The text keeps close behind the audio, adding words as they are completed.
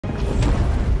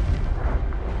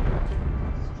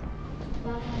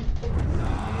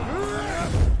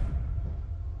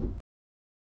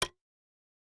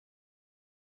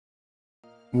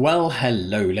Well,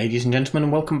 hello ladies and gentlemen,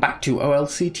 and welcome back to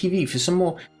OLC TV for some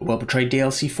more Well Betrayed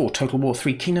DLC for Total War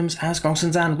 3 Kingdoms as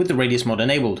Gongsun Zan with the Radius mod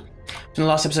enabled. In the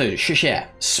last episode, Shishir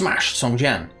smashed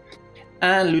Songjian,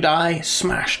 and Ludai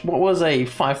smashed what was a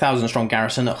 5,000 strong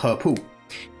garrison at Hepu.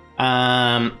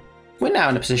 We're now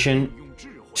in a position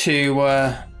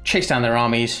to chase down their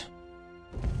armies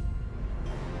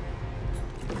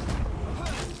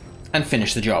and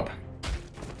finish the job.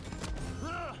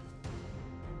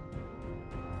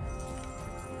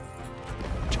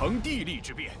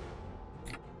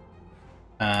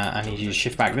 I need you to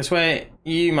shift back this way.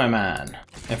 You, my man.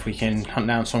 If we can hunt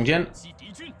down Songjian.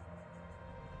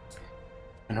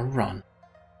 Gonna run.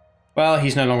 Well,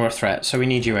 he's no longer a threat, so we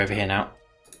need you over here now.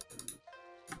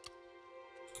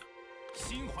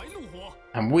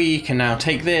 And we can now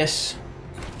take this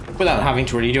without having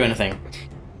to really do anything.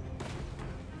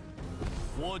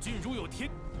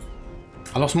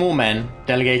 I lost more men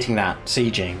delegating that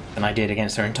sieging than I did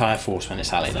against their entire force when it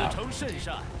sallied out.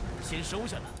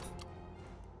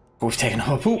 But we've taken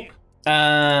Hepu.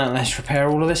 Let's repair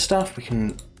all of this stuff. We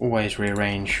can always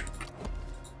rearrange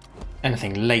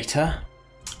anything later.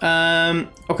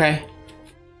 Okay.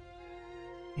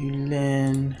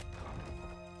 Yulin.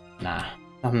 Nah,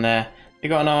 nothing there. They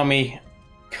got an army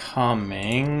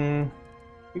coming.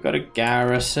 We got a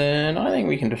garrison. I think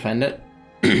we can defend it.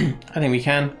 I think we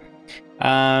can.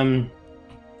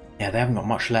 Yeah, they haven't got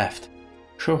much left.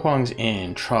 Shu Huang's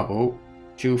in trouble.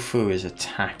 Zhu Fu is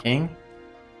attacking.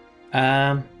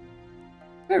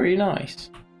 Very nice.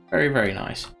 Very, very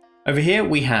nice. Over here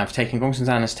we have taken, Gongsun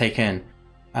Zan has taken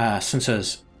Sun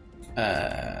Tzu's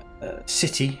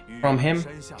city from him.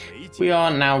 We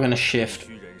are now going to shift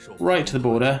right to the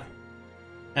border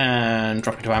and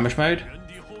drop into ambush mode.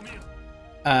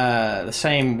 The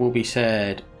same will be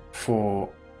said for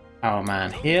our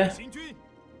man here.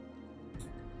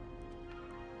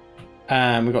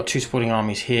 We've got two supporting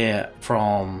armies here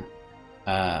from,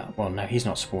 well, no, he's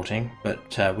not supporting,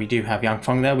 but we do have Yang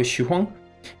Feng there with Xu Huang,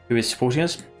 who is supporting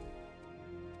us.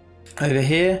 Over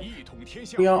here,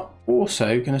 we are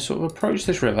also going to sort of approach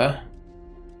this river.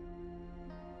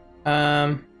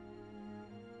 Don't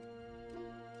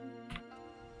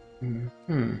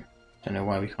know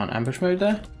why we can't ambush mode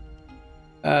there.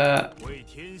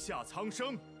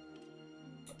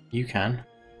 You can.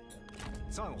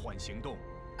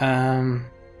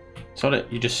 Sod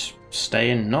it, you just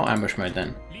stay in not ambush mode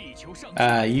then.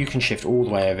 You can shift all the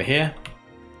way over here.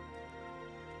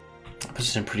 That puts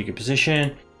us in a pretty good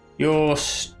position. You're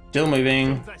still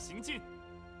moving.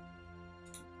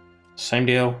 Same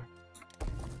deal.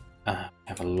 I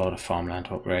have a lot of farmland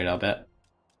to upgrade, I bet.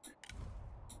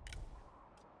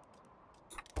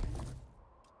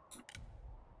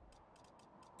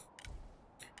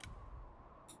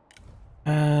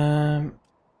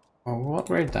 Well, we'll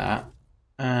upgrade that,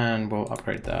 and we'll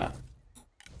upgrade that.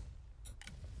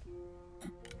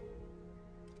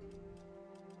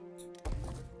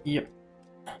 Yep.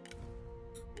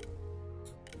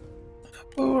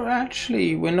 Well,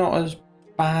 actually, we're not as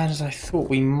bad as I thought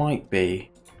we might be.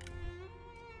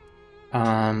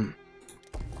 Okay.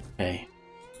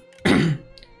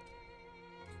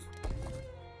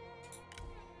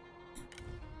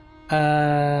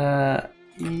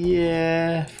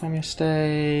 Yeah, farming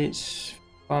estates,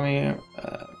 farming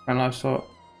ground livestock.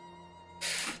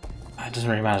 It doesn't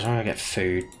really matter as long as I get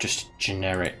food, just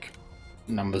generic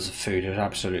numbers of food is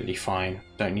absolutely fine.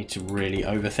 Don't need to really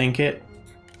overthink it.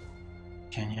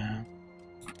 Kenya.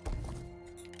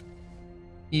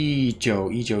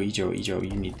 Ijo,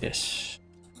 you need this.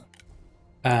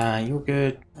 You're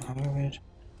good. Oh, you're good.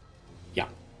 Yeah.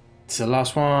 It's the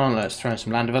last one. Let's throw in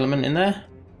some land development in there.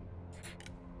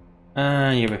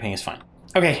 Your whipping is fine.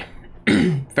 Okay,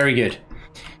 very good.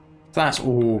 That's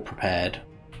all prepared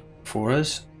for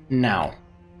us. Now,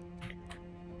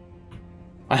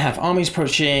 I have armies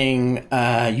approaching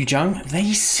Yuzhang.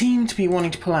 They seem to be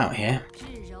wanting to pull out here,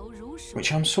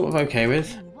 which I'm sort of okay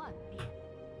with.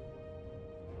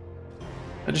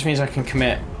 That just means I can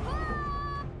commit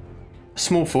a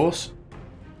small force,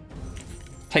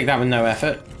 take that with no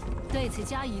effort.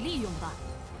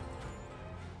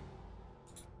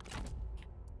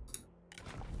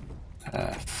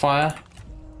 Fire,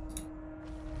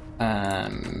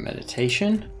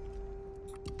 meditation.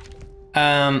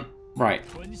 Right.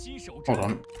 Hold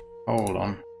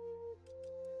on.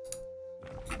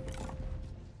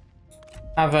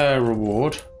 Have a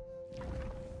reward.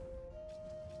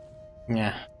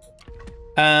 Yeah.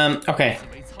 Okay.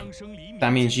 That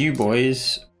means you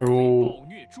boys are all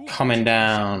coming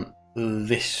down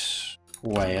this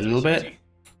way a little bit.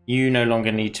 You no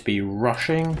longer need to be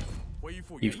rushing.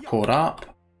 You've caught up.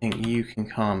 think you can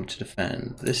come to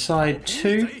defend this side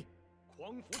too.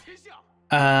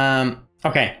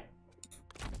 Okay.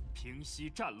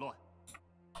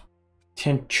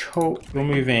 Tianchou, you're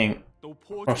moving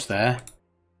across there.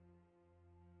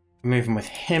 Moving with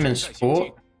him in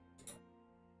support.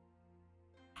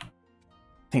 I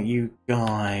think you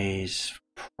guys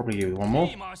probably do one more.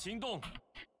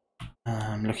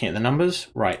 Looking at the numbers,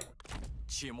 right?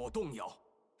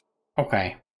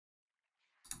 Okay.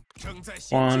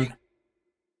 One.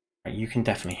 Right, you can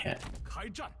definitely hit.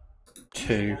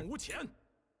 2,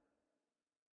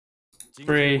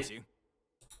 3,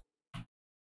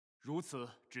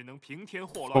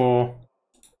 4,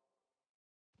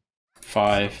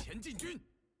 5.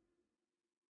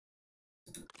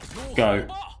 Go.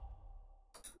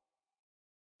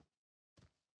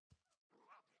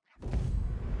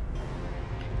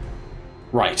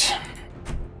 Right.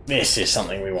 This is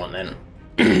something we want then.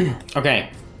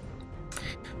 Okay.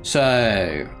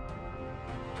 So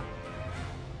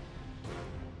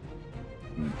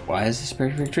why is this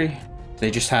spirit victory?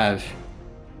 They just have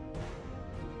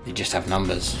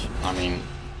numbers. I mean,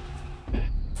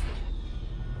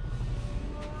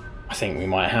 I think we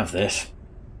might have this.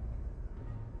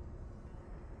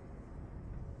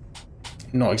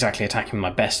 Not exactly attacking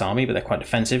my best army, but they're quite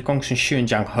defensive. Gongsun Zan and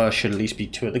Zhang He should at least be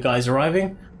 2 of the guys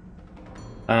arriving.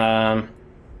 They'll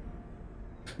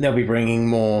be bringing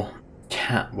more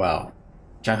well,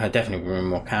 Zhang He definitely will bring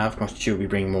more cav. Gongsun Zan will be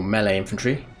bringing more melee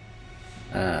infantry.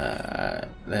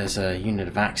 There's a unit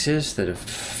of axes that have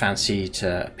fancied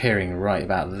appearing right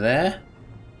about there.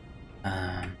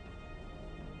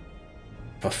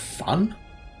 For fun.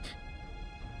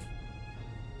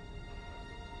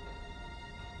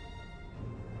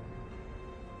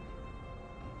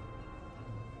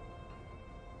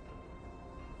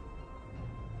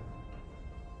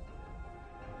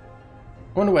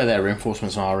 I wonder where their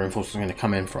reinforcements are. Reinforcements are going to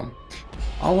come in from.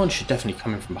 Our one should definitely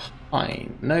come in from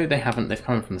behind. No, they haven't. They've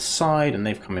come in from the side, and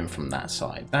they've come in from that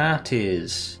side. That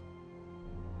is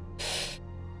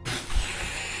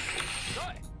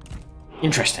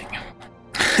interesting.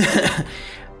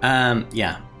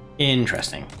 Yeah,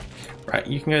 interesting. Right,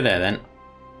 you can go there then.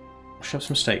 Shove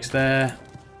some stakes there,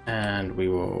 and we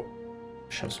will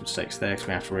shove some stakes there because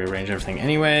we have to rearrange everything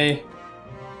anyway.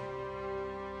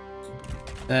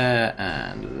 There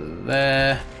and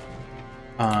there.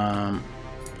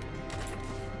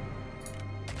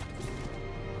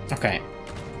 Okay.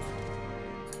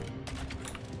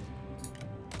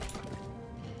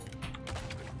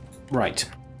 Right.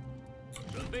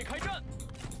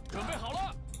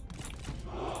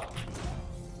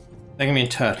 They're going to be in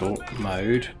turtle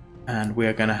mode, and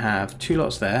we're going to have 2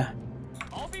 lots there,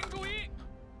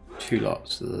 2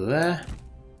 lots there,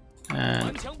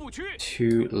 and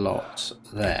 2 lots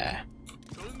there.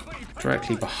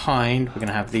 Directly behind, we're going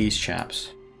to have these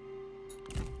chaps.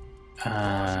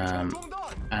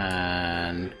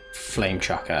 And Flame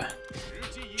Chucker.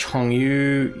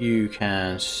 Chongyu, you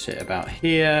can sit about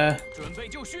here.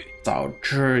 Zhao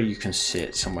Zhi, you can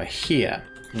sit somewhere here.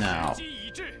 Now,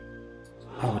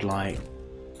 I would like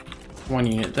 1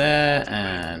 unit there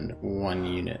and 1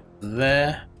 unit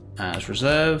there as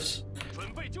reserves.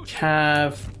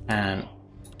 Cav and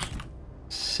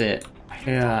sit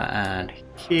here and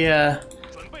here.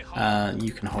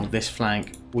 You can hold this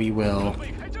flank. We will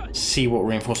see what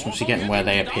reinforcements we get and where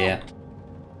they appear.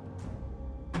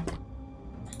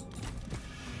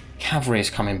 Cavalry is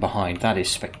coming behind. That is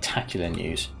spectacular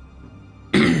news.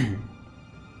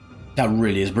 That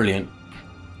really is brilliant.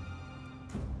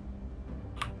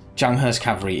 Zhang He's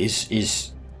cavalry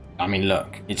is I mean,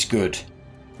 look, it's good.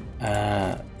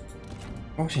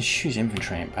 Gongsun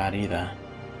infantry ain't bad either.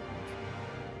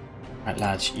 Right,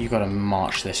 lads, you got to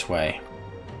march this way.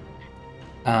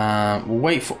 We'll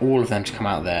wait for all of them to come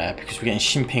out there because we're getting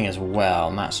Xinping as well,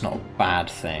 and that's not a bad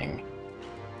thing.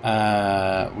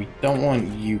 We don't want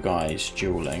you guys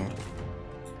dueling.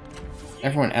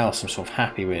 Everyone else I'm sort of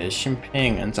happy with.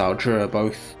 Xinping and Zhao Zhi are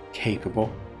both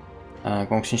capable.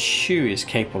 Gongsun Zan is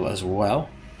capable as well.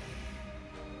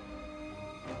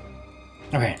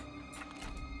 Okay.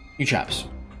 You chaps.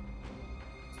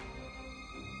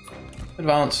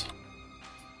 Advance.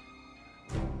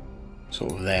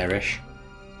 Sort of there-ish.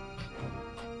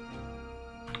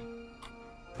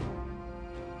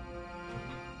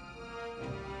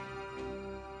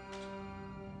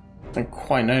 Don't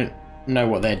quite know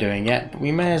what they're doing yet, but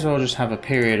we may as well just have a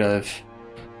period of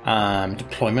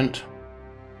deployment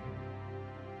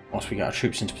whilst we get our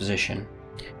troops into position.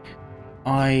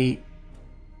 I'm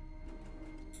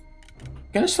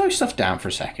going to slow stuff down for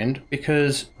a second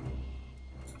because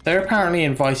they're apparently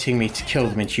inviting me to kill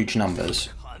them in huge numbers.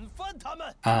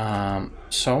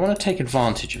 So I want to take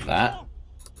advantage of that.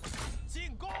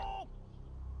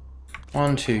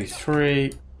 1, 2,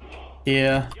 3.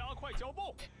 Here.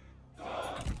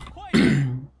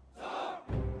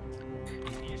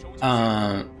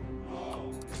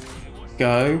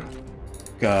 Go.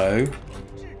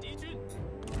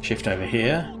 Shift over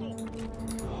here.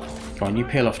 Go on, you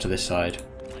peel off to this side.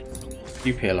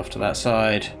 You peel off to that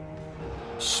side.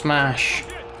 Smash.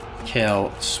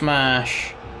 Kill.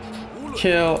 Smash.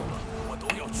 Kill.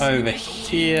 Over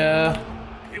here.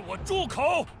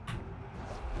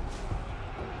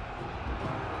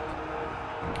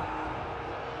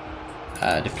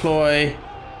 Deploy.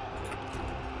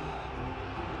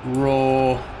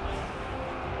 Roar.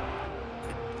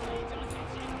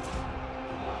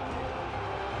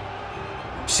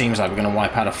 Seems like we're going to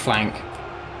wipe out a flank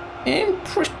in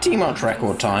pretty much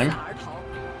record time.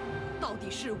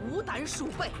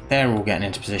 They're all getting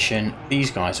into position.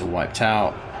 These guys are wiped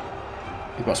out.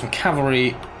 We've got some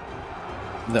cavalry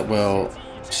that will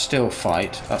still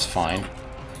fight. That's fine.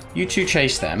 You two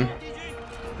chase them.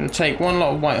 I'm going to take one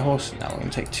lot of white horse. No, we're going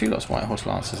to take 2 lots of white horse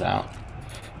lancers out.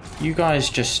 You guys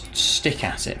just stick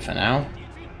at it for now.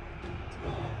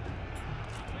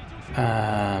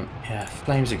 Yeah,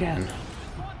 flames again.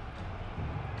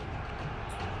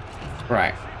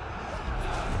 Right.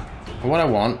 What I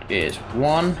want is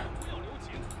 1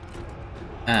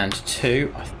 and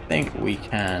 2. I think we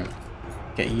can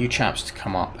get you chaps to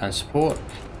come up and support.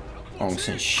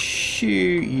 Gongsun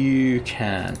Zan, you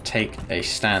can take a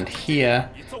stand here,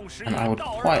 and I would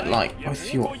quite like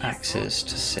both your axes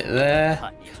to sit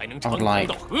there. I would like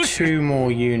 2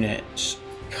 more units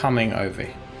coming over.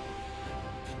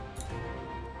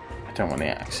 I don't want the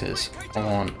axes. I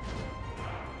want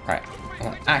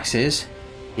axes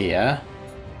here.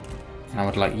 And I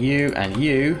would like you and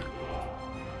you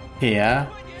here.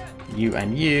 You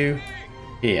and you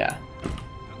here.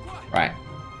 Right.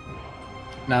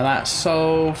 Now that's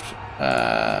solved.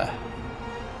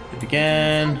 Do it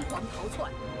again.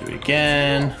 Do it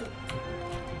again.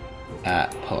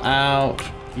 Pull out.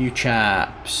 You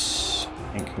chaps.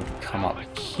 I think we can come up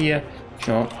here.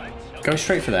 Sure. Go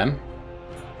straight for them.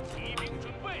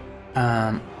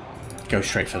 Go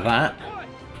straight for that.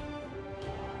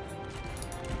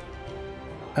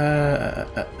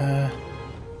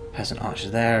 Peasant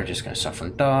archers there are just going to suffer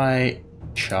and die.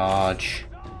 Charge.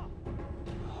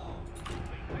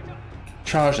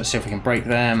 Charge, let's see if we can break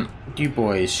them. You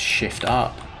boys shift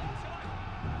up.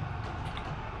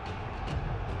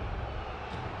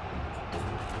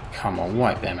 Come on,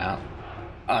 wipe them out.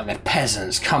 Oh, they're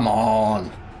peasants, come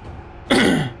on.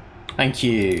 Thank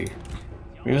you.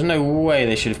 There's no way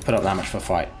they should have put up that much for a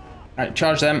fight. Alright,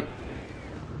 charge them.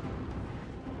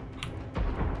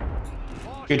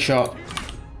 Good shot.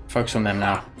 Focus on them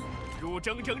now.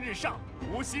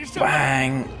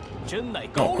 Bang!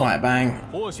 Not quite a bang.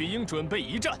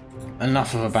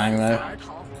 Enough of a bang though.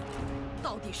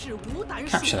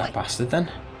 Capture that bastard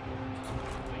then.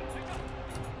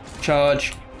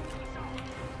 Charge.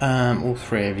 All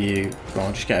 3 of you. Go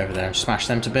on, just get over there and smash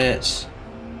them to bits.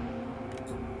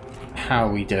 How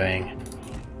are we doing?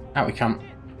 Out we come.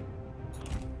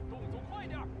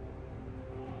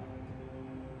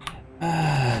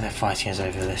 They're fighting us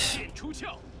over this.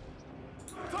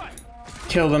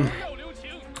 Kill them.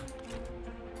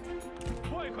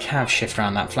 Cav shift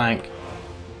around that flank.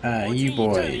 You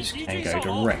boys can go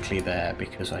directly there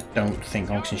because I don't think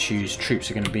Gongsun Zan's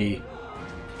troops are going to be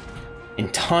in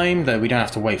time, though we don't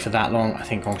have to wait for that long. I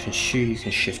think Gongsun Zan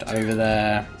can shift over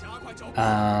there.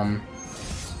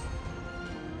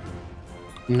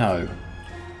 No.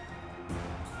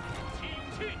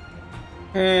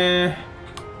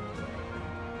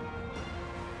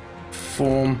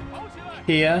 Form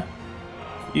here.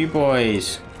 You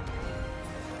boys.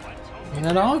 I mean,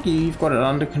 I'd argue you've got it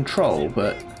under control,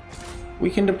 but we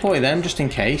can deploy them just in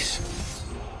case.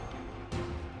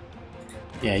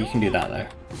 Yeah, you can do that though.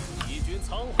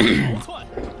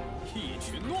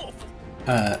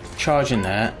 Charge in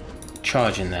there.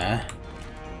 Charge in there.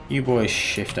 You boys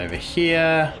shift over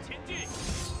here.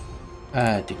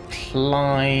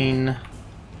 Decline.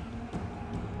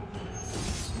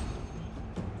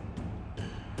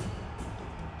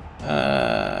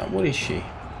 What is she?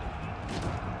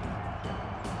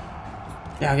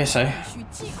 Yeah, I guess so.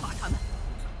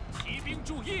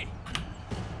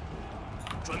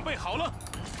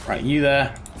 Right, you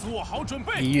there.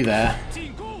 You there.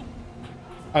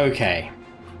 Okay.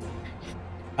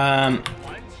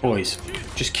 Boys,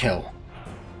 just kill.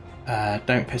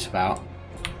 Don't piss about.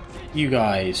 You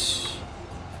guys.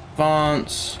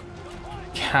 Advance.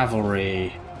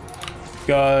 Cavalry.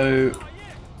 Go.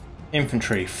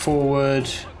 Infantry forward.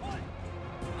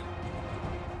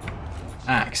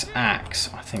 Axe, axe.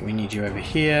 I think we need you over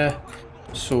here.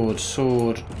 Sword,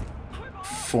 sword.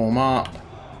 Form up.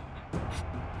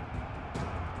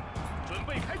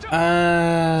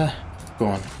 Go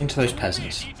on, into those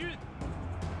peasants.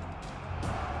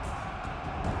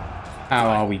 How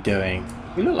are we doing?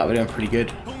 We look like we're doing pretty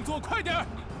good.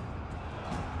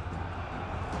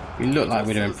 We look like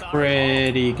we're doing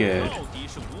pretty good.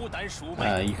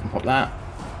 You can pop that.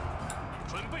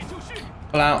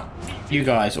 Pull out. You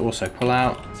guys also pull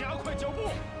out.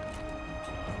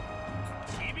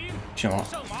 Do you know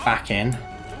what? Back in.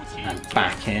 And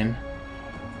back in.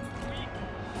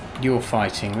 You're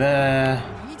fighting there.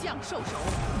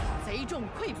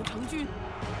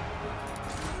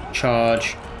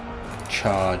 Charge.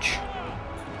 Charge.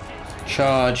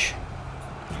 Charge.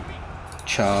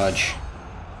 Charge.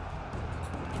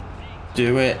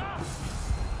 Do it.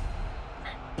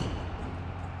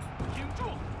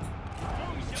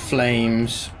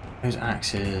 Flames. Those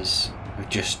axes have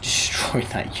just destroyed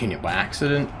that unit by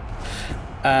accident.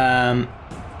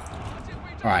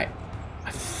 Right.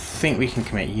 I think we can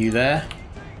commit you there.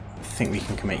 I think we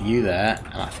can commit you there.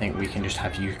 And I think we can just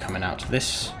have you coming out to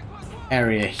this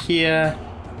area here.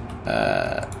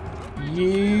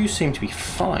 You seem to be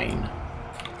fine.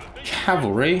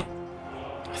 Cavalry.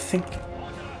 I think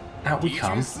out we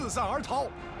come.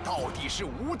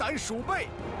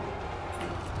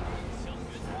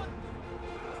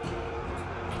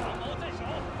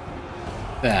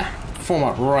 There. Form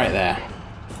up right there.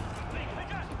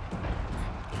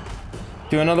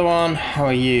 Do another one. How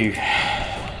are you?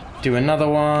 Do another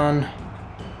one.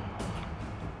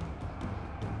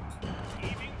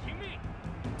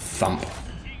 Thump.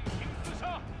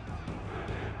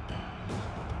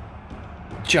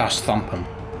 Just thump him.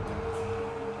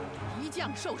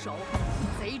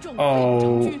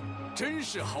 Oh.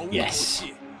 Yes.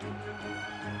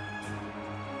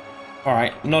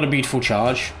 Alright, not a beautiful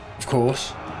charge, of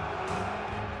course.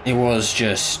 It was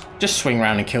just swing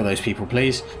around and kill those people,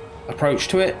 please. Approach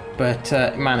to it, but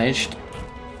managed.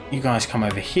 You guys come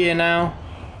over here now.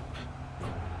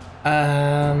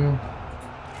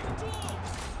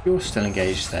 You're still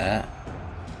engaged there.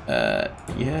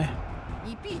 Yeah.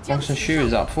 Gongsun Zan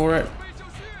is up for it.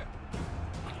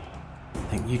 I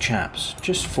think you chaps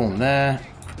just form there.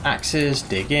 Axes,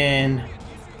 dig in.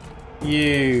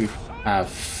 You have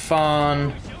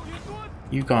fun.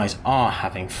 You guys are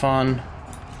having fun.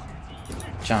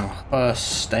 Zhang He,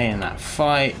 stay in that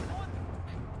fight.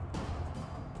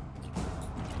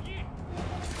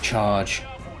 Charge.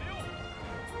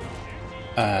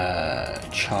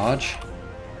 Charge.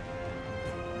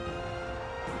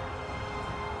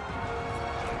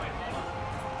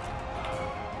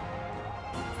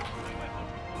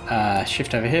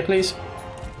 Shift over here, please.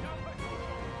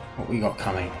 What we got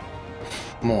coming?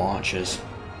 More archers.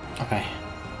 Okay.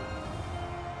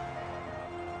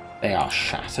 They are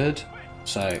shattered.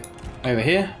 So, over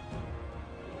here.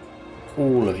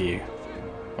 All of you.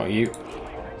 Got you.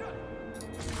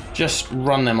 Just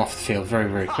run them off the field very,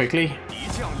 very quickly.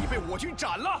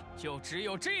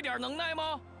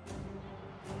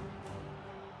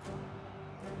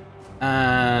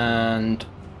 And...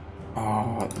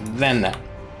 oh, then there.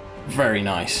 Very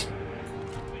nice.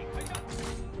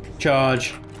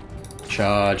 Charge.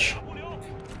 Charge.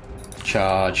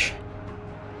 Charge.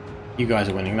 You guys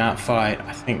are winning that fight.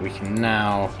 I think we can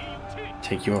now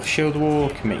take you off shield wall,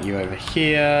 commit you over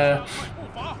here.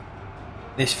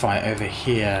 This fight over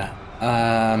here.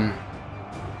 Yeah,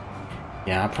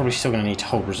 I'm probably still going to need to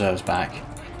hold reserves back.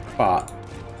 But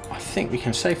I think we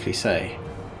can safely say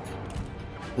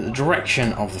that the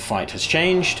direction of the fight has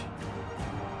changed.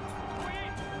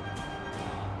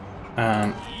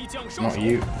 Not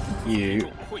you,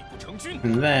 you.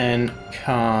 And then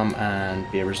come and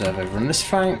be a reserve over on this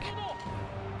flank.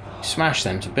 Smash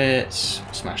them to bits.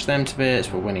 Smash them to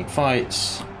bits. We're winning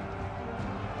fights.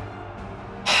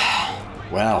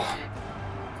 Well,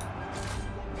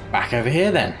 back over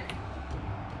here then.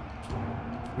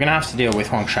 We're going to have to deal with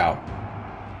Huang Shao.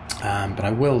 But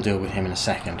I will deal with him in a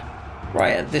second.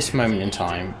 Right at this moment in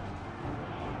time,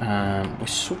 we're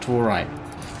sort of alright.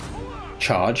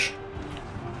 Charge.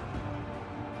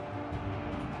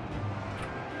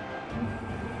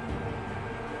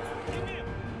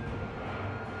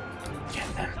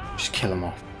 Get them. Just kill them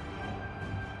off.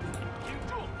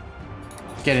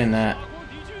 Get in there.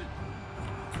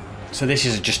 So this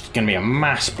is just going to be a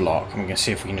mass block. I'm going to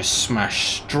see if we can just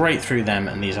smash straight through them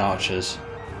and these archers.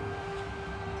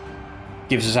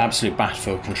 Gives us absolute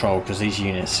battlefield control because these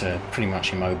units are pretty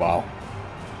much immobile.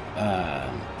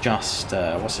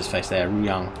 What's his face there?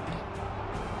 Ruyang.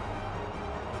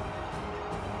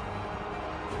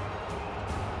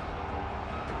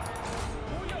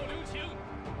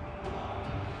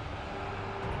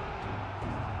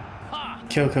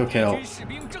 Kill, kill, kill.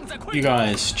 You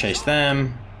guys chase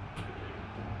them.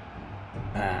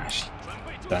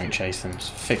 Don't chase them.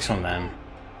 Fix on them.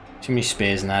 Too many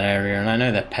spears in that area, and I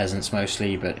know they're peasants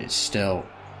mostly, but it's still,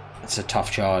 it's a tough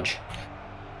charge.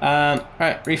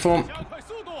 Right, reform.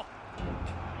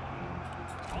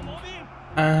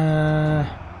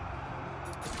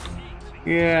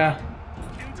 Yeah.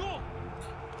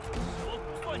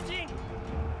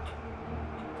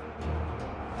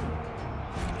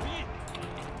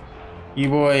 You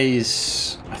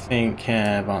boys, I think,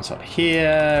 advance up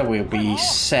here. We'll be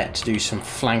set to do some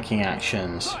flanking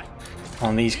actions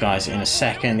on these guys in a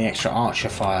second. The extra archer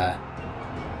fire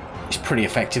is pretty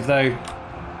effective, though.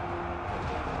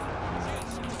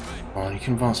 Come on, you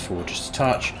can advance forward just a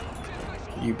touch.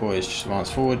 You boys just advance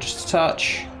forward just a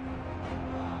touch.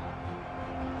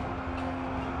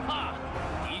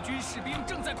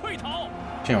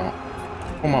 Do you know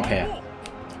what? Come up here.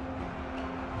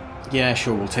 Yeah,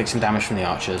 sure, we'll take some damage from the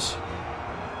archers.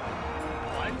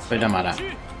 But it doesn't matter.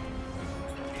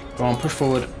 Go on, push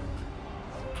forward.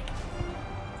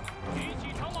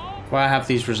 Well, I have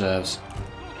these reserves.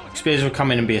 Spears will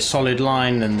come in and be a solid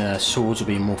line, and the swords will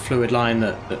be a more fluid line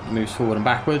that moves forward and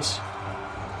backwards.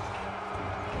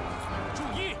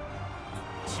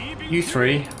 You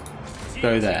three,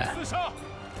 go there.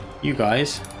 You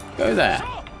guys, go there.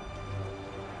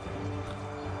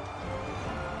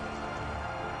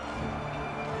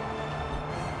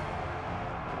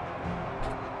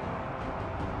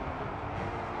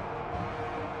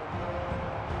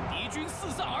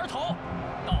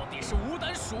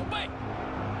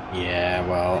 Yeah,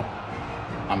 well,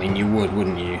 I mean, you would,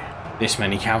 wouldn't you? This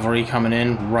many cavalry coming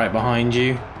in right behind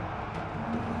you.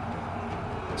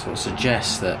 Sort of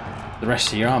suggests that the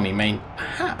rest of your army may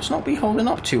perhaps not be holding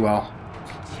up too well.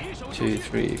 2,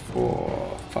 3,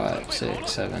 4, 5,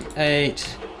 6, 7,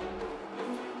 8.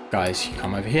 Guys, you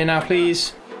come over here now,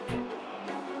 please.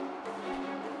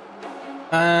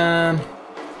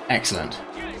 Excellent.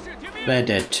 They're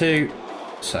dead too.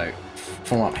 So,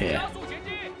 form up here.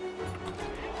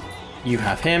 You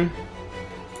have him.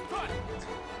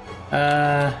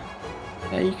 Yeah,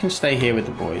 you can stay here with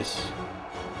the boys.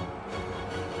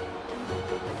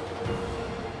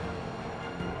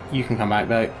 You can come back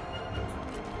though.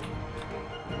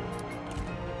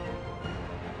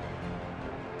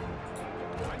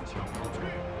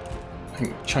 I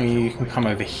think Chungy, you can come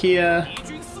over here.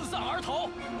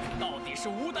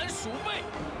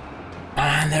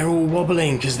 And they're all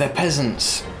wobbling because they're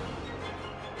peasants.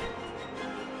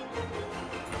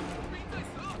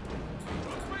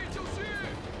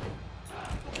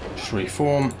 Just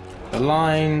reform the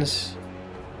lines.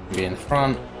 Be in the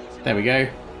front. There we go.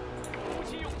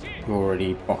 You're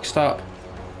already boxed up.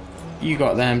 You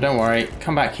got them, don't worry.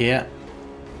 Come back here.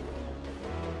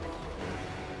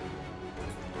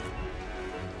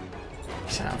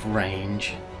 He's out of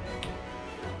range.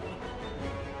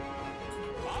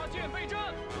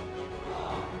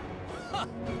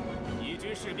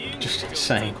 Just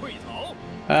insane.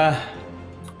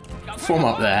 Form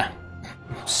up there.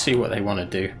 See what they want to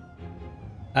do.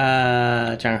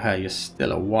 Zhang He, you're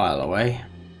still a while away.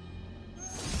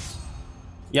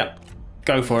 Yep,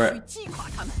 go for it.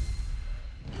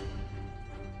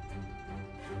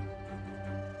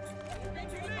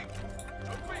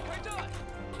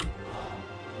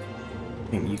 I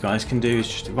think you guys can do is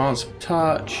just advance a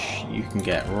touch. You can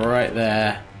get right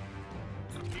there.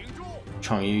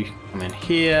 Chong, you come in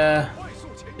here.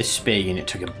 This spear unit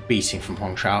took a beating from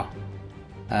Hong Shao.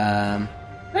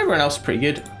 Everyone else is pretty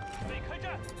good.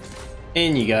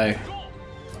 In you go.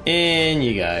 In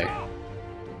you go.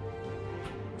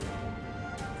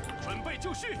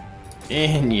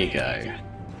 In you go.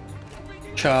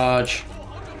 Charge.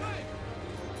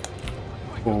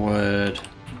 Forward.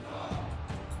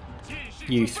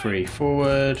 You three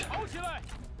forward.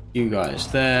 You guys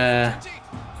there.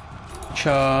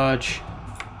 Charge.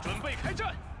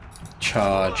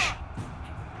 Charge.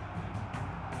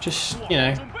 Just, you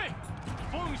know,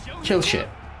 kill shit.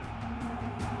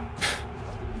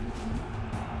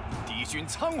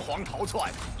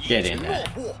 Get in there.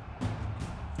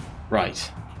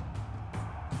 Right.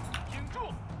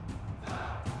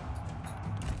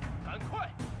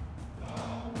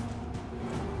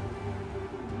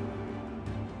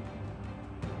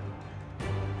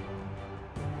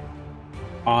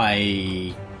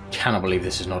 I cannot believe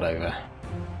this is not over.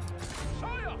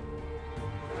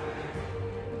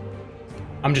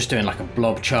 I'm just doing like a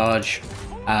blob charge,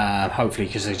 hopefully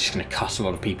because they're just going to cut a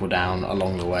lot of people down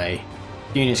along the way.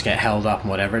 Units get held up and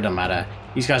whatever, it doesn't matter.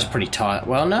 These guys are pretty tired.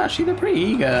 Well, no, actually, they're pretty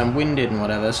eager and winded and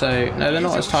whatever. So, no, they're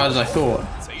not as tired as I thought.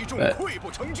 But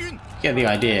you get the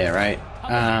idea, right?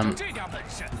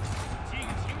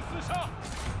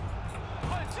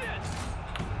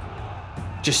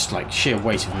 Just like sheer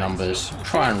weight of numbers.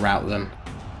 Try and rout them.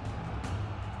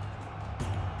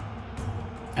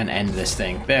 And end this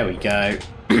thing. There we go.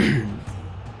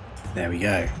 There we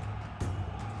go.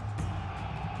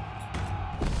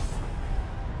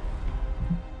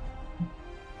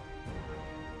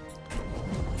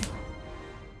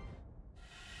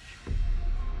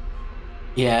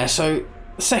 Yeah, so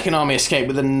the second army escaped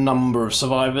with a number of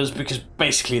survivors because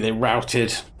basically they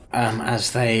routed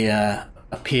as they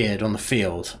appeared on the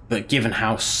field. But given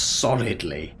how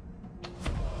solidly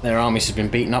their armies have been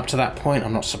beaten up to that point,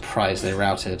 I'm not surprised they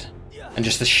routed. And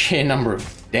just the sheer number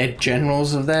of dead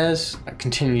generals of theirs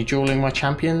continually dueling my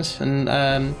champions and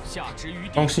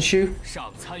Gongsun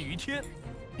Zan,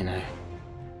 you know.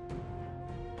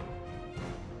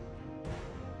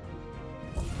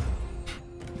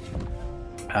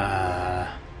 A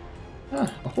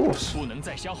horse. Oh,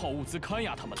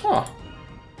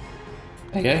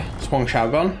 there you go. Swung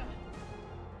Shaogon.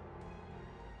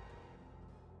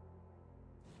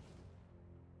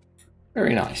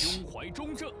 Very nice.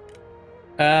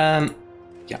 Yeah.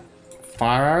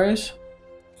 Fire arrows.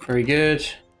 Very good.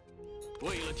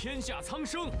 What do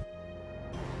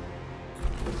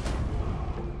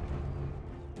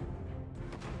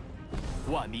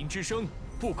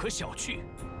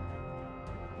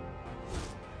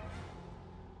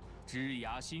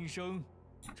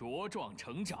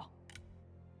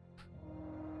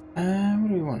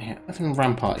we want here? I think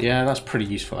rampart. Yeah, that's pretty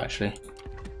useful actually.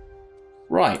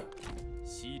 Right.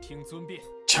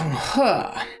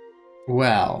 Changhe.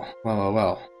 Well.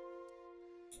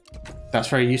 That's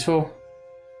very useful.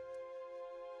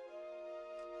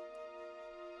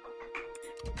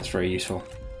 That's very useful.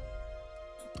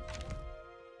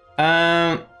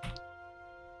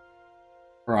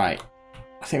 Right.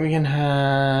 I think we can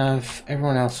have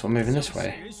everyone else moving this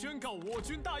way.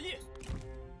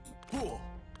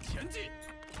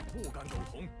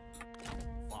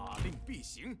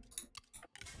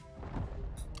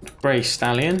 Grey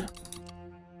Stallion.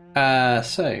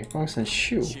 So, Gongsun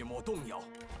Zan.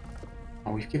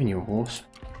 Oh, we've given you a horse.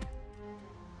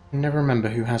 I never remember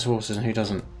who has horses and who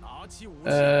doesn't.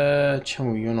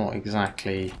 Chengwu, you're not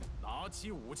exactly.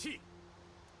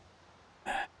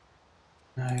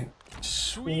 No,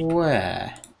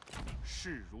 swear.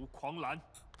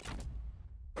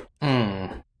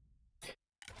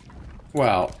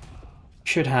 Well,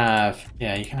 should have.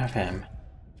 Yeah, you can have him.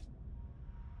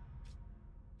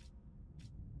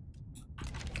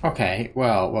 Okay,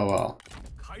 well.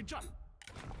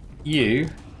 You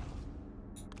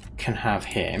can have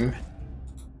him.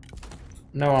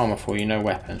 No armor for you, no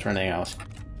weapons or anything else.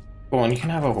 Go on, you can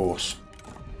have a horse.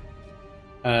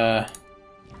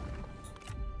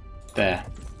 There.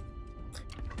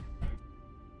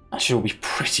 That should all be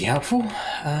pretty helpful.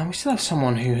 We still have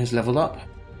someone who has leveled up,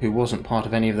 who wasn't part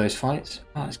of any of those fights.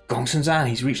 Oh, it's Gongsun Zan,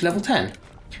 he's reached level 10.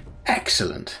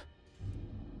 Excellent.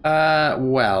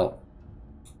 Well.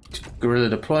 Guerrilla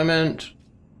deployment.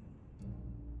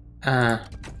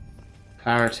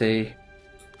 Clarity.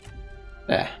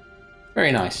 There.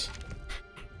 Very nice.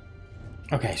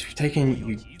 Okay, so we've taken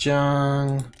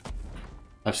Yuzhang.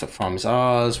 Livestock farm is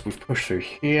ours. We've pushed through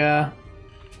here.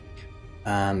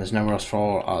 There's nowhere else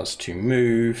for us to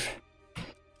move.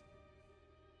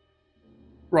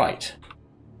 Right.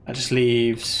 That just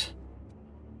leaves...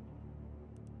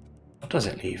 What does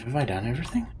it leave? Have I done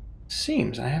everything?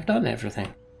 Seems I have done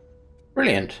everything.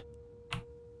 Brilliant.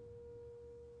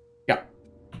 Yep.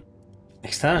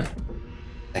 Next turn.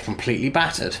 They're completely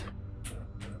battered.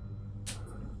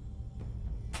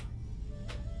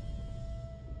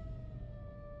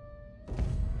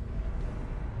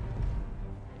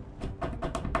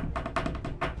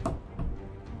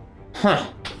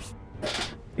 Huh.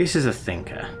 This is a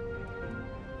thinker.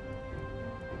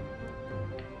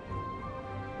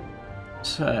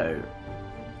 So...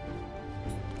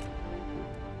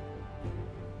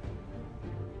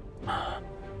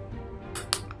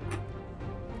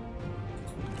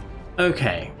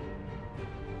 Okay.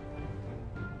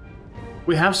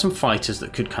 We have some fighters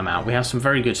that could come out. We have some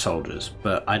very good soldiers,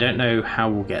 but I don't know how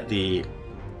we'll get the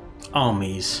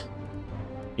armies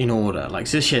in order. Like,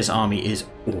 Zixie's army is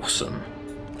awesome.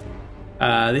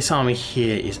 This army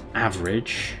here is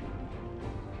average,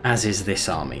 as is this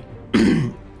army.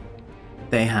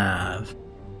 They have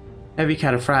heavy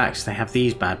cataphracts. They have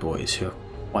these bad boys who are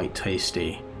quite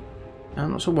tasty.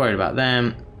 I'm not so worried about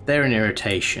them. They're an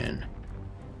irritation.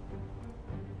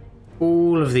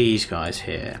 all of these guys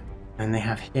here, and they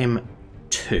have him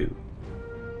too.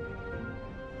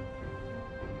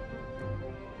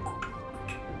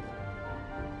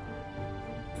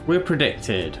 We're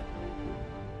predicted.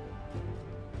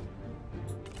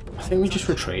 I think we just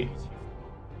retreat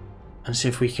and see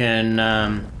if we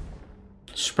can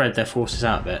spread their forces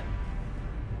out a bit.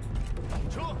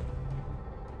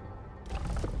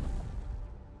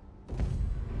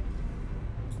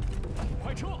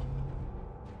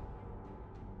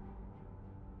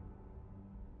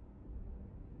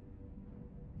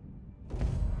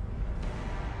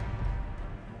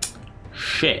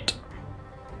 Shit.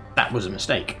 That was a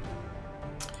mistake.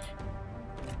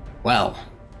 Well.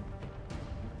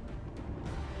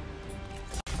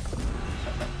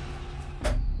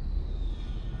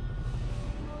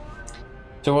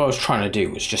 So what I was trying to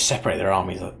do was just separate their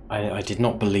armies. I did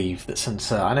not believe that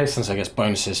since... I know since I guess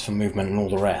bonuses for movement and all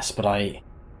the rest, but I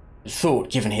thought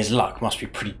given his luck must be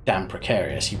pretty damn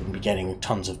precarious, he wouldn't be getting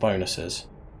tons of bonuses.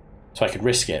 So I could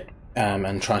risk it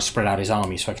and try and spread out his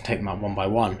army so I can take them out one by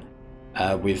one.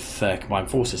 With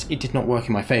combined forces. It did not work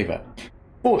in my favour.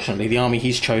 Fortunately, the army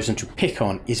he's chosen to pick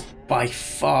on is by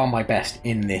far my best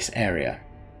in this area.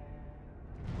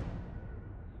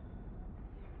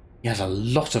 He has a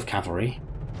lot of cavalry.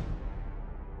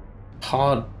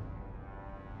 Hard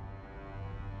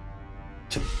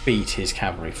to beat his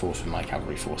cavalry force with my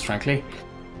cavalry force, frankly.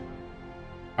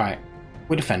 Alright,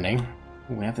 we're defending.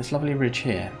 Ooh, we have this lovely ridge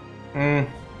here.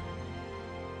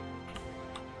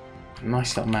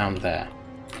 Nice little mound there.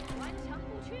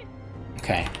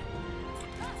 Okay.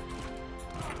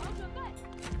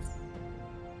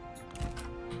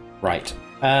 Right.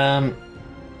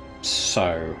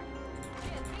 So.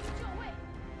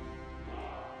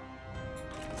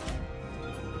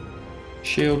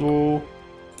 Shield wall.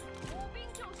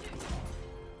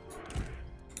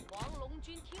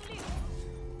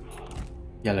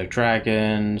 Yellow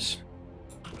dragons.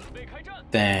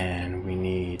 Then we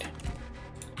need...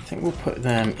 I think we'll put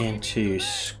them into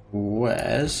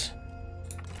squares.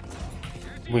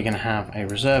 We're going to have a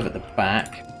reserve at the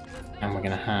back, and we're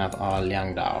going to have our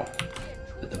Liangdao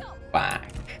at the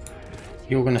back.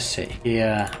 You're going to sit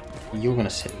here, you're going to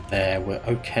sit there. We're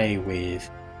okay with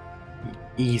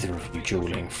either of you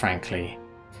dueling, frankly.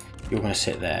 You're going to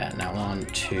sit there. Now 1,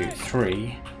 2,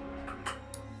 3.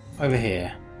 Over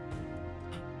here.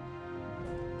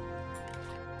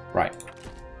 Right.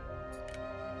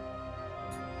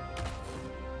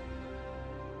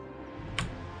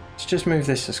 Let's just move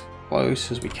this as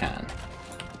close as we can.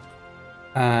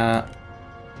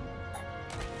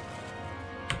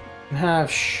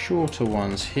 Have shorter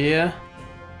ones here,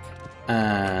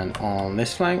 and on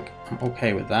this flank, I'm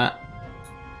okay with that.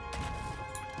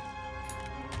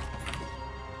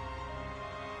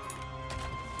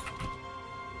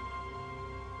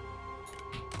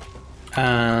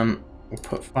 We'll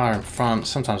put fire in front.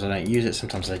 Sometimes I don't use it,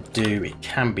 sometimes I do. It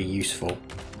can be useful.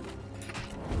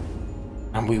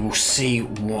 And we will see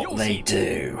what they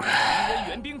do.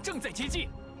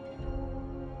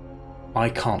 I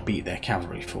can't beat their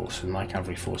cavalry force with my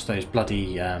cavalry force. Those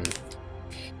bloody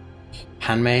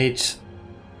handmaids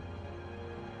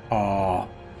are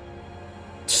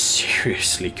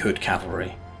seriously good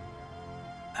cavalry.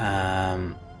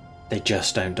 They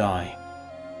just don't die.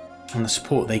 And the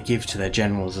support they give to their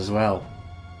generals as well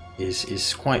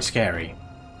is quite scary.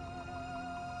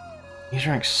 He's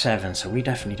rank 7, so we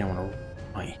definitely don't want to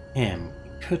fight him.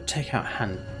 We could take out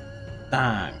Han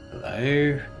Dang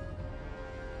though.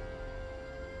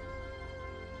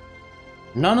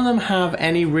 None of them have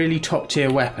any really top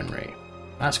tier weaponry.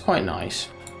 That's quite nice.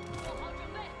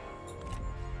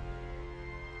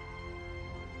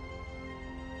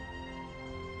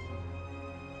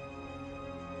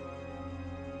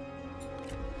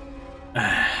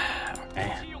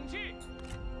 Okay.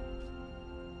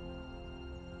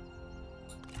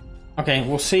 Okay,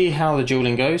 we'll see how the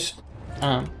dueling goes.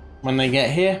 When they get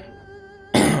here,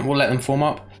 we'll let them form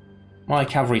up. My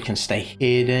cavalry can stay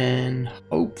hidden,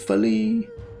 hopefully.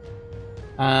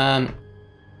 I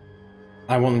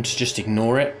want them to just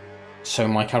ignore it, so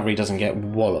my cavalry doesn't get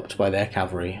walloped by their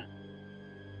cavalry.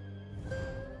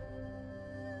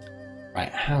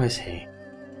 Right, how is he?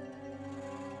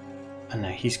 Oh no,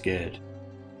 he's good.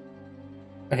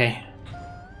 Okay,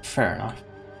 fair enough.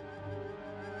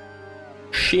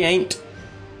 She ain't.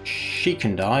 She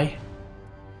can die.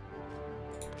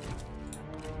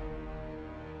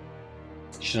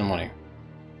 She doesn't want to.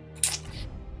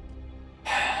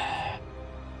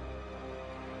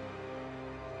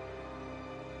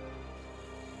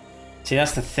 See,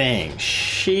 that's the thing.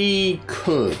 She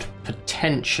could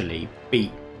potentially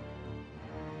beat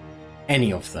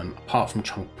any of them apart from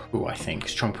Chongpu, I think,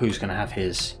 because Chongpu's going to have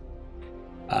his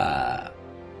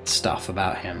stuff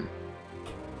about him.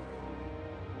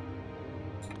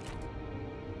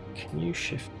 Can you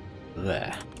shift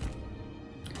there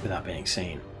without being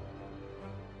seen?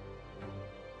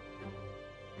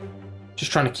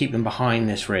 Just trying to keep them behind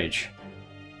this ridge.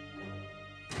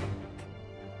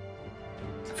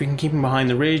 If we can keep them behind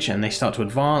the ridge and they start to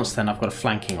advance, then I've got a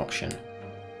flanking option.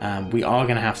 We are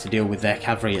going to have to deal with their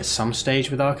cavalry at some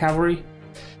stage with our cavalry,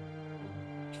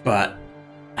 but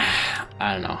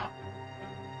I don't know.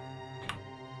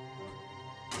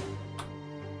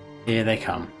 Here they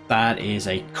come. That is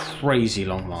a crazy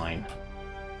long line.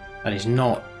 That is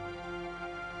not...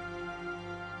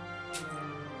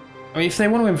 I mean, if they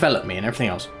want to envelop me and everything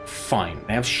else, fine.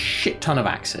 They have a shit ton of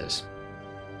axes.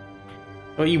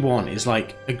 What you want is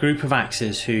like a group of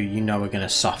axes who you know are going to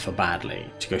suffer badly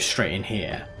to go straight in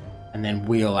here and then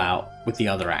wheel out with the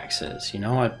other axes. You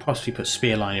know, I'd possibly put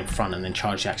spear line in front and then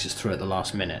charge the axes through at the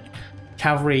last minute.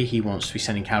 Cavalry, he wants to be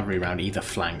sending cavalry around either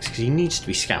flanks because he needs to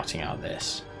be scouting out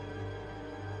this.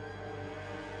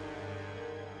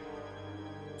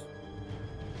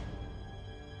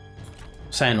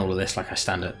 Saying all of this like I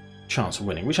stand a chance of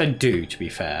winning, which I do, to be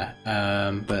fair,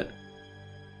 but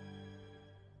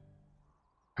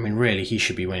I mean, really, he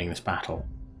should be winning this battle.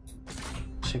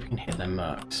 See if we can hit their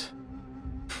mercs.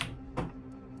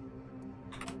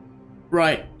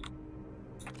 Right.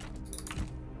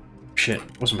 Shit,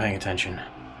 wasn't paying attention.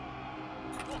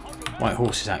 White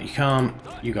horses out you come.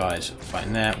 You guys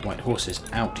fighting there. White horses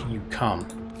out you come.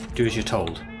 Do as you're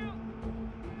told.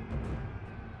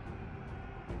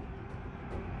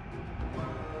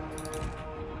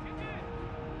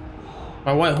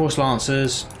 My White Horse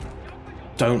Lancers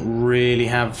don't really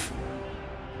have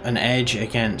an edge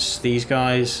against these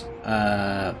guys,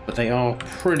 but they are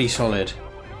pretty solid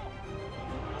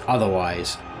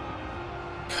otherwise.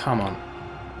 Come on.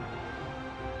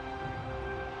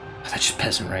 They're just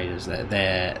peasant raiders.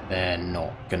 They're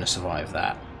not going to survive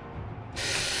that.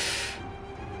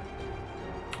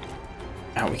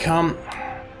 Out we come.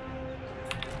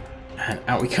 And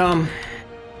out we come.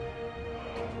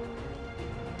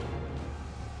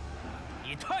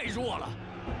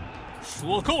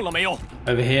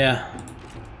 Over here.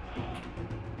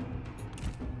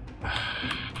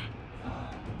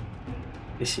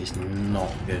 This is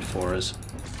not good for us.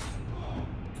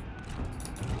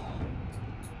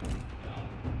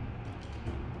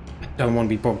 I don't want to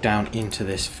be bogged down into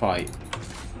this fight.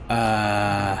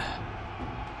 But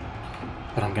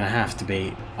I'm going to have to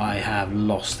be. I have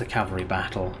lost the cavalry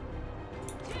battle.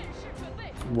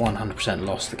 100%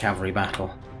 lost the cavalry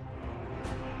battle.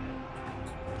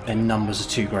 Their numbers are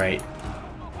too great.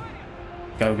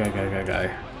 Go, go, go, go, go.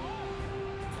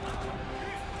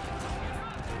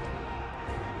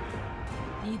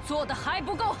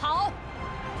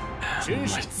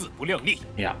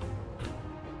 Yeah.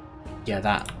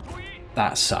 Yeah,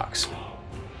 that sucks.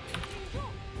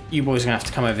 You boys are gonna have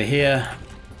to come over here.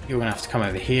 You're gonna have to come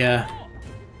over here.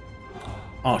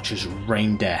 Archers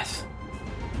rain death.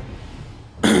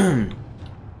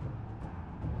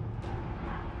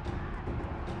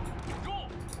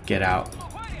 Get out.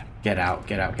 Get out,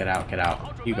 get out, get out, get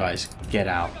out. You guys, get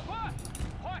out.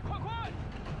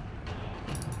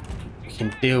 You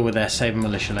can deal with their Saber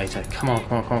Militia later. Come on,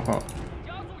 come on, come on, come on.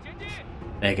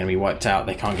 They're going to be wiped out.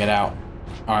 They can't get out.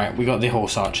 Alright, we got the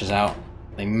Horse Archers out.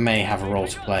 They may have a role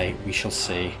to play. We shall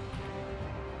see.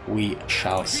 We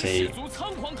shall see.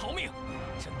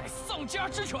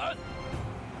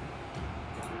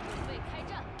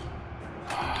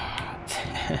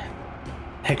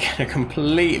 They're gonna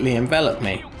completely envelop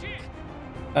me.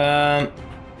 Right,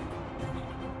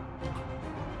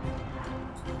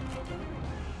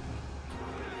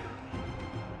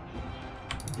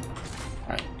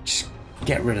 just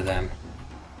get rid of them.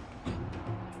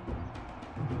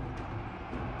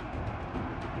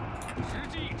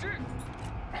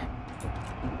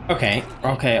 Okay,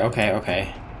 okay, okay,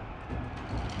 okay.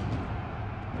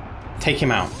 Take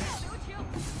him out.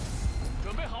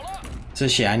 So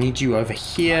yeah, I need you over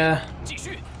here.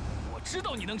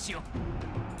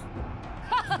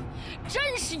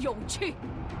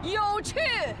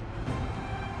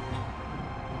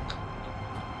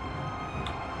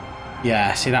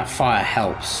 Yeah, see, that fire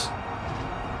helps.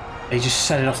 They just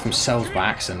set it off themselves by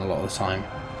accident a lot of the time.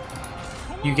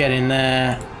 You get in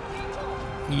there.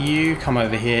 You come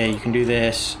over here. You can do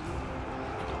this.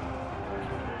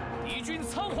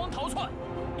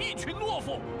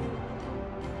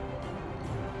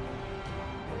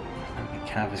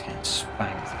 Cav is getting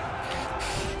spanked.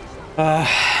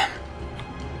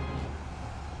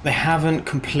 They haven't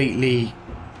completely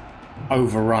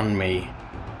overrun me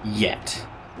yet.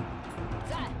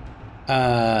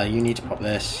 You need to pop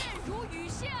this.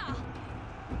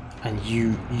 And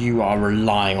you are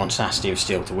relying on tenacity of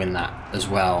steel to win that as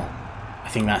well. I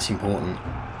think that's important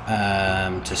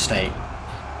to state.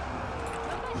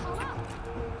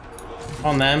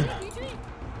 On them.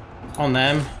 On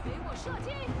them.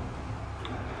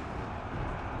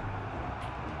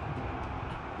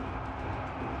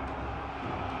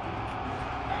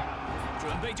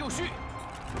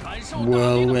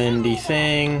 Whirlwindy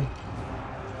thing.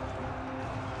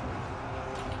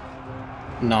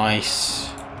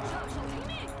 Nice.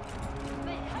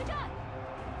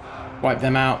 Wipe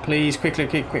them out, please. Quickly,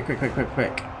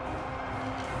 quick.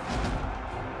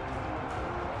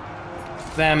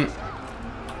 Them.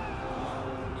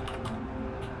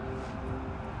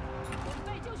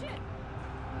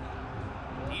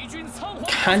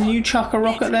 Can you chuck a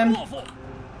rock at them?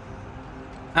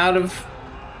 Out of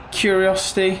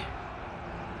curiosity?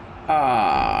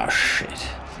 Ah, shit.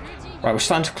 Right, we're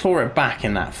starting to claw it back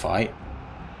in that fight.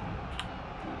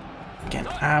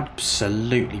 Getting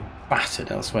absolutely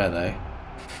battered elsewhere, though.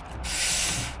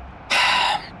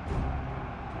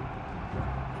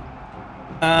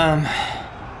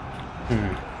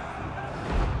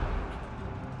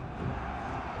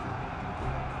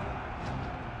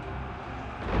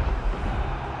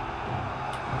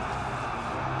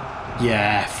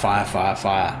 Yeah, fire.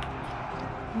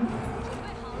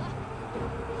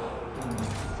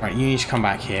 Right, you need to come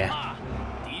back here.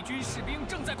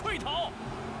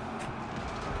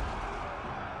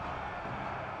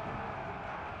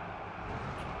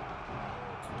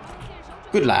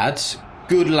 Good lads.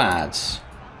 Good lads.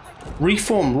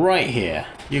 Reform right here.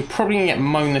 You're probably going to get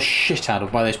mown the shit out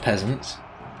of by those peasants.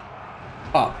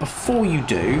 But before you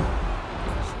do,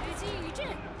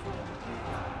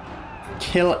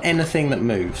 kill anything that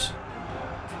moves.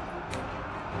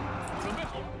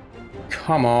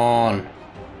 Come on.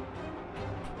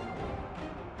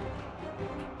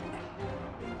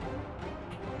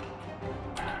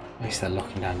 At least they're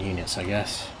locking down units, I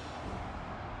guess.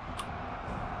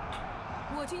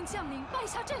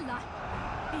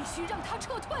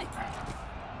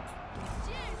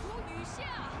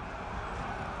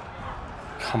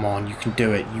 Come on, you can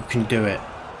do it. You can do it.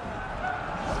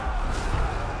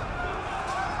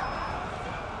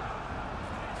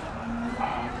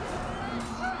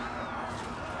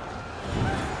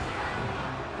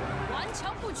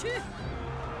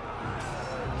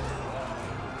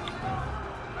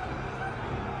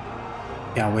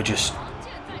 Yeah, we're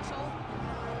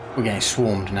getting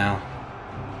swarmed now.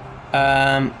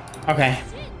 Okay.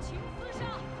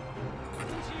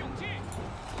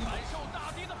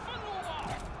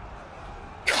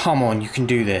 Come on, you can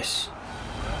do this.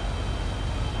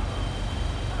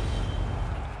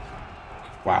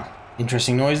 Wow,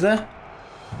 interesting noise there.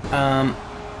 Come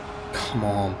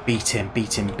on, beat him.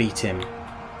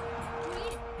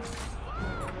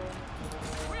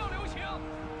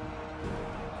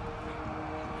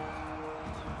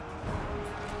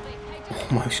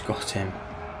 Almost got him.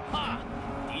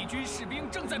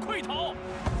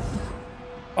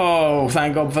 Oh,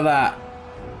 thank God for that.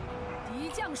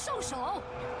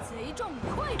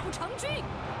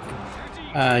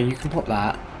 You can pop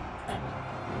that.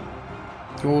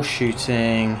 You're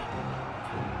shooting.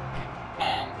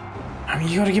 I mean,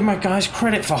 you gotta give my guys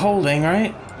credit for holding,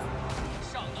 right?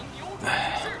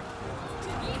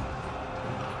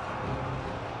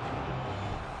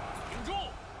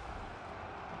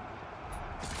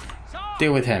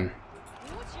 Deal with him.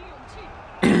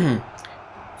 I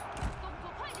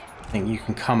think you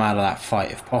can come out of that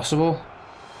fight if possible.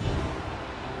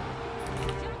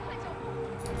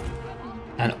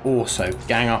 And also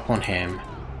gang up on him.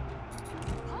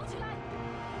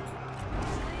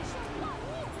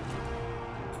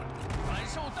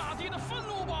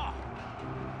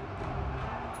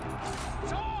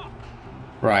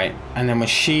 Right, and then when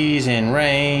she's in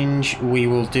range, we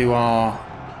will do our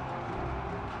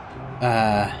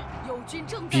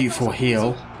beautiful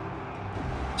heal.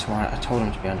 That's why I told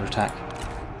him to be under attack.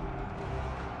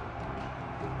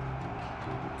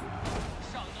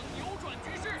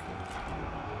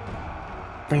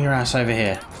 Bring your ass over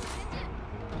here.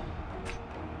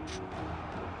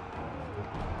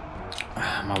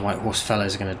 My white horse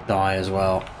fellows are going to die as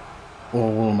well.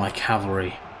 All my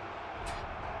cavalry.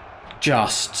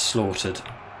 Just slaughtered.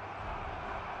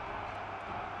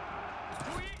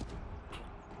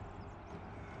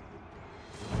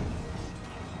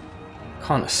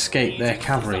 Can't escape their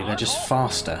cavalry, they're just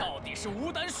faster.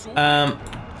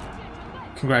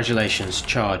 Congratulations,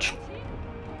 charge.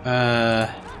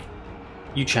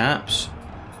 You chaps,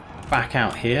 back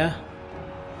out here.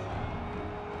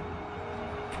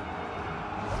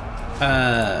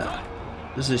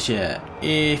 This is here.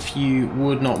 If you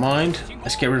would not mind,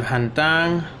 let's get rid of Han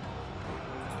Dang.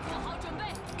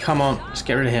 Come on, let's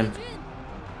get rid of him.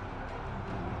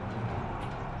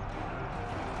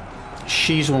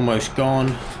 She's almost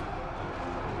gone.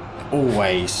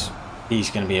 Always, he's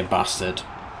going to be a bastard.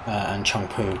 And Chung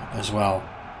Pu as well.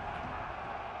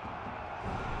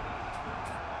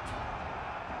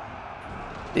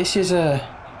 This is a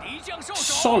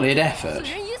solid effort.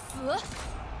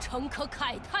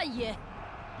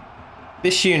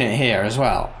 This unit here as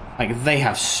well, like they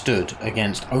have stood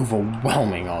against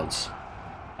overwhelming odds.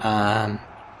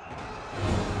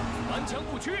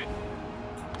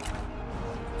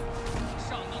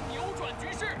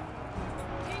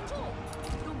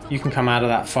 You can come out of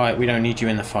that fight, we don't need you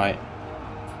in the fight.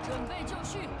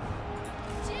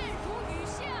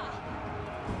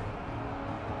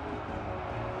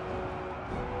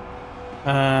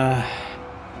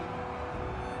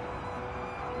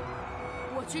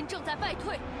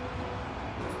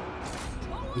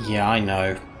 Yeah, I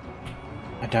know.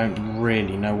 I don't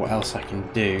really know what else I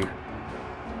can do.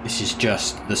 This is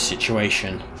just the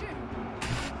situation.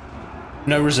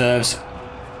 No reserves.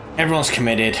 Everyone's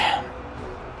committed.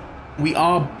 We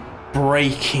are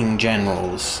breaking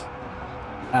generals.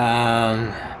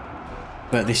 But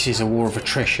this is a war of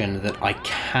attrition that I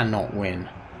cannot win.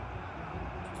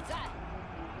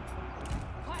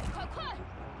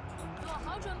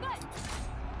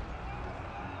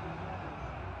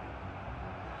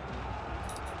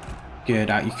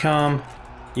 Good, out you come.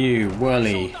 You,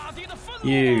 whirly.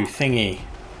 You, thingy.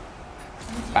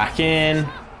 Back in.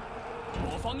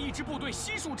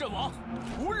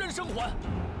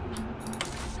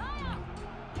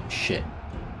 Shit.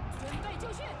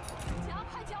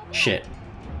 Shit.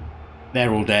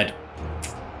 They're all dead.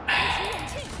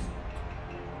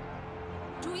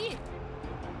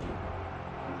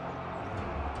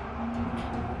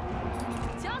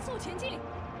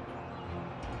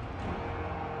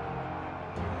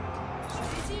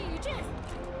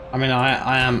 I mean,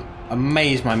 I am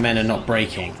amazed my men are not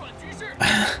breaking.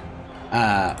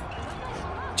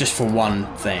 Just for one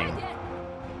thing.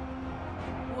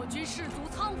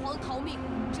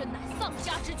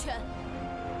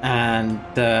 And,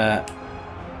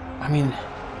 I mean,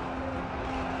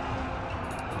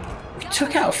 we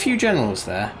took out a few generals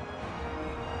there.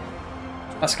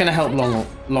 That's going to help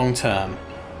long term.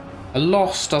 A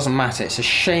loss doesn't matter. It's a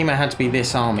shame it had to be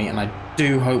this army, and I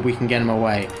do hope we can get him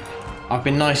away. I've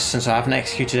been nice since I haven't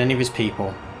executed any of his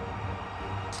people.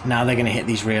 Now they're going to hit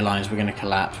these rear lines. We're going to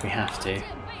collapse. We have to.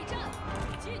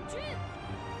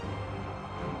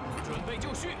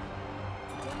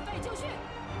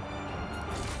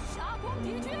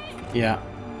 Yeah.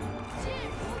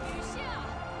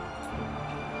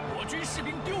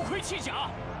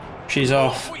 She's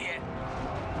off.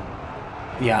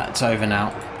 Yeah, it's over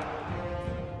now.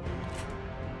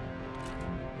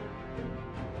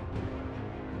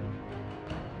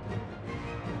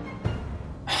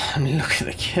 I mean, look at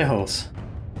the kills.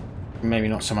 Maybe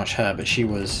not so much her, but she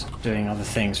was doing other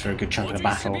things for a good chunk of the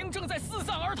battle.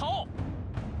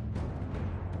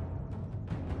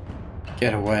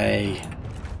 Get away.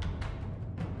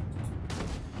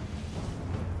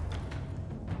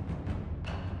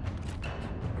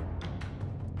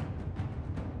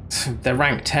 They're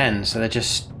rank 10, so they're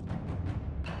just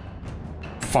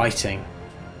fighting.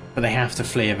 But they have to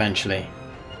flee eventually.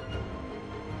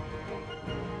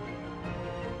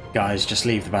 Guys, just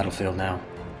leave the battlefield now.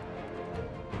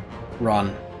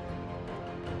 Run.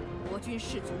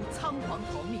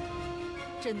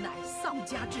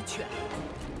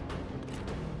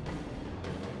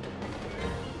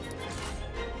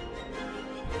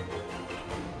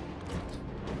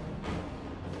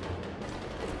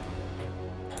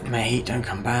 Mate, don't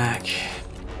come back.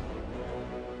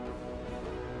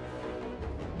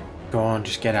 Go on,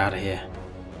 just get out of here.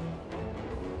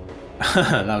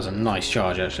 That was a nice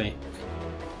charge, actually.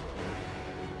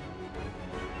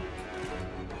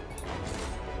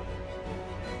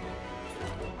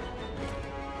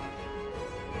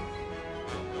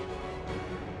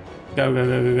 Go, go,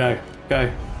 go, go, go, go.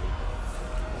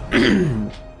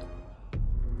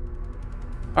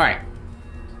 Alright.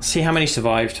 See how many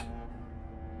survived.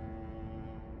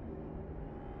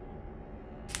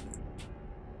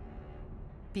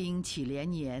 Bing qi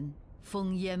lian yan,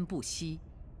 feng yan bu xi.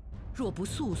 若不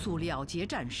速速了结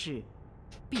战事，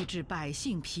必致百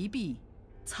姓疲弊，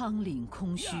仓廪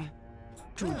空虚。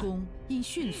主公应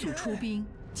迅速出兵，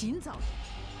尽早。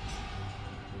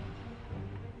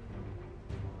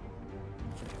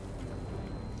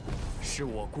是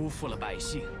我辜负了百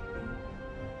姓。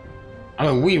 I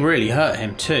mean, we really hurt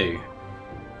him too.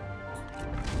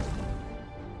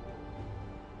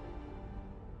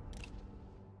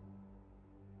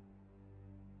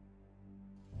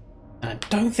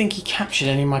 don't think he captured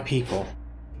any of my people.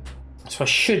 So I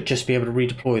should just be able to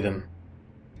redeploy them.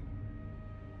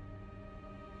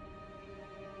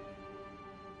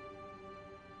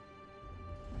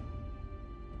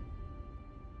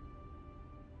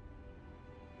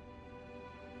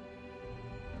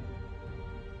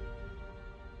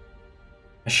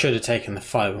 I should have taken the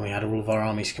fight when we had all of our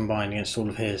armies combined against all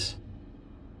of his.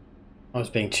 I was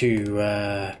being too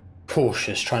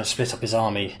cautious trying to split up his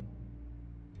army,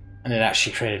 and it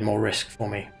actually created more risk for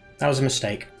me. That was a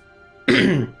mistake.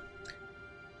 And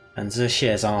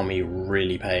Zexie's army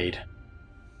really paid.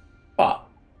 But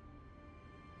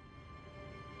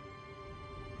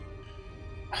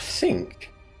I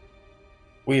think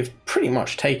we've pretty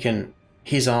much taken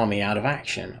his army out of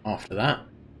action after that.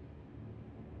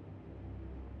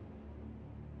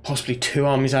 Possibly 2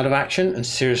 armies out of action and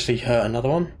seriously hurt another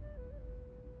one.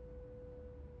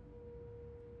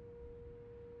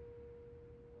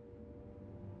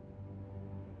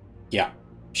 Yeah,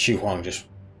 Xu Huang just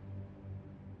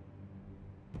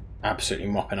absolutely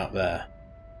mopping up there.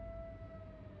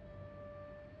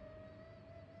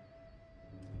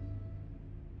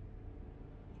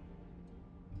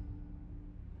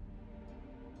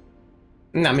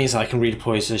 And that means I can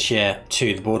redeploy Zexie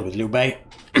to the border with Liu Bei.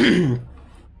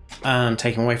 And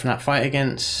take him away from that fight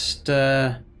against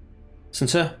Sun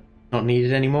Ce. Not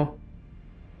needed anymore.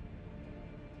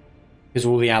 Because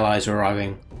all the allies are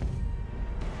arriving.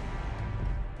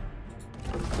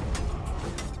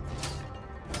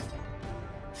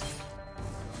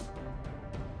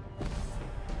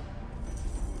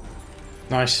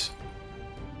 Nice.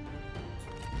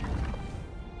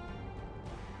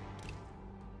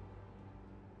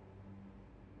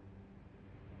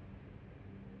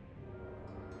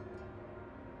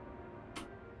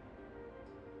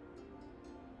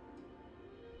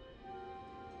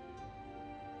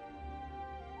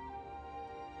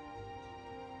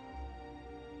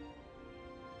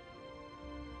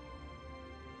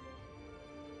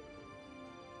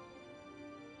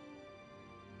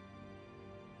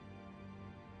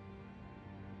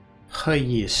 He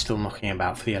Yi is still knocking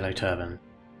about for the Yellow Turban.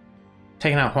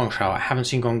 Taking out Huangshao, I haven't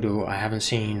seen Gongdu, I haven't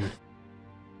seen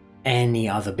any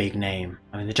other big name.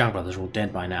 I mean, the Zhang brothers are all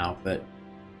dead by now, but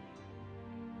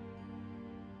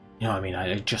you know what I mean,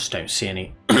 I just don't see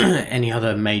any any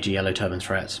other major Yellow Turban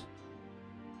threats.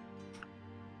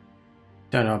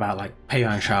 Don't know about like Pei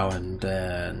Yuanshao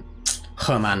and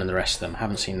Herman and the rest of them,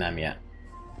 haven't seen them yet.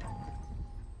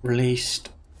 Released.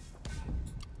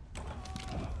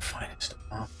 Finest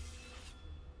of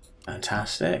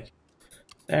fantastic.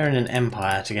 They're in an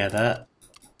empire together.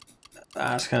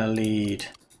 That's going to lead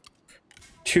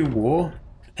to war.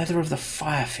 Leather of the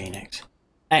Fire Phoenix.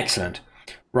 Excellent.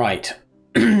 Right.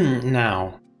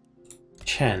 Now,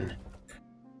 Chen.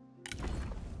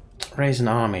 Raise an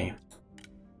army.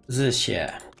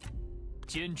 Zexie.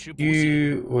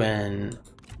 Yuan.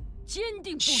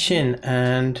 Xin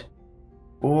and...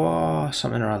 or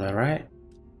something or other, right?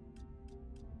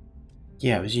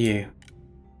 Yeah, it was you.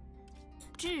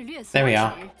 There we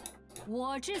are.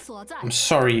 I'm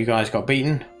sorry you guys got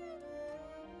beaten.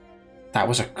 That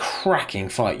was a cracking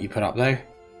fight you put up though.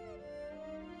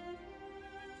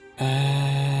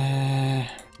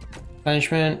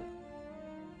 Punishment.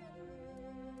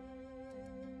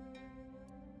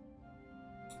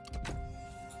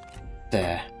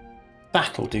 There.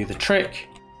 That'll do the trick.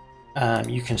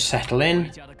 You can settle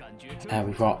in.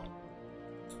 We've got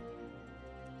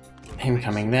him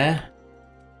coming there.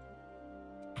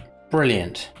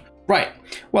 Brilliant. Right.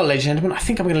 Well, ladies and gentlemen, I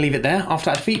think I'm going to leave it there after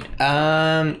that defeat.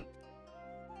 Our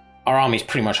army's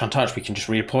pretty much untouched. We can just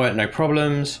redeploy it, no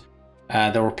problems.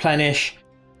 They'll replenish.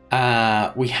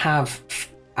 We have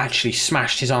actually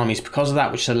smashed his armies because of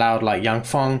that, which allowed like Yang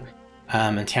Feng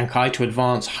and Tian Kai to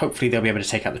advance. Hopefully they'll be able to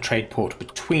take out the trade port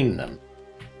between them.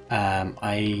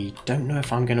 I don't know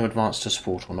if I'm going to advance to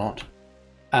support or not.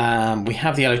 We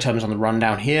have the Yellow Turbans on the run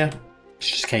down here. It's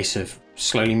just a case of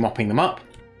slowly mopping them up.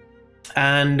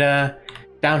 And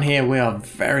down here we are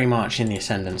very much in the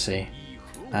ascendancy.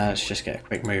 Let's just get a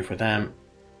quick move with them.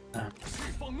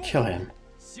 Kill him.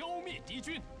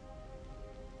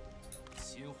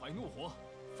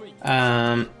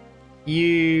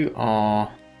 You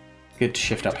are good to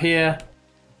shift up here.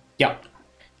 Yep.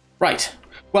 Right.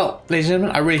 Well, ladies and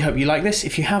gentlemen, I really hope you like this.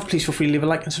 If you have, please feel free to leave a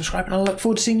like and subscribe, and I look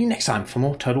forward to seeing you next time for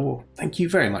more Total War. Thank you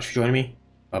very much for joining me.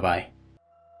 Bye-bye.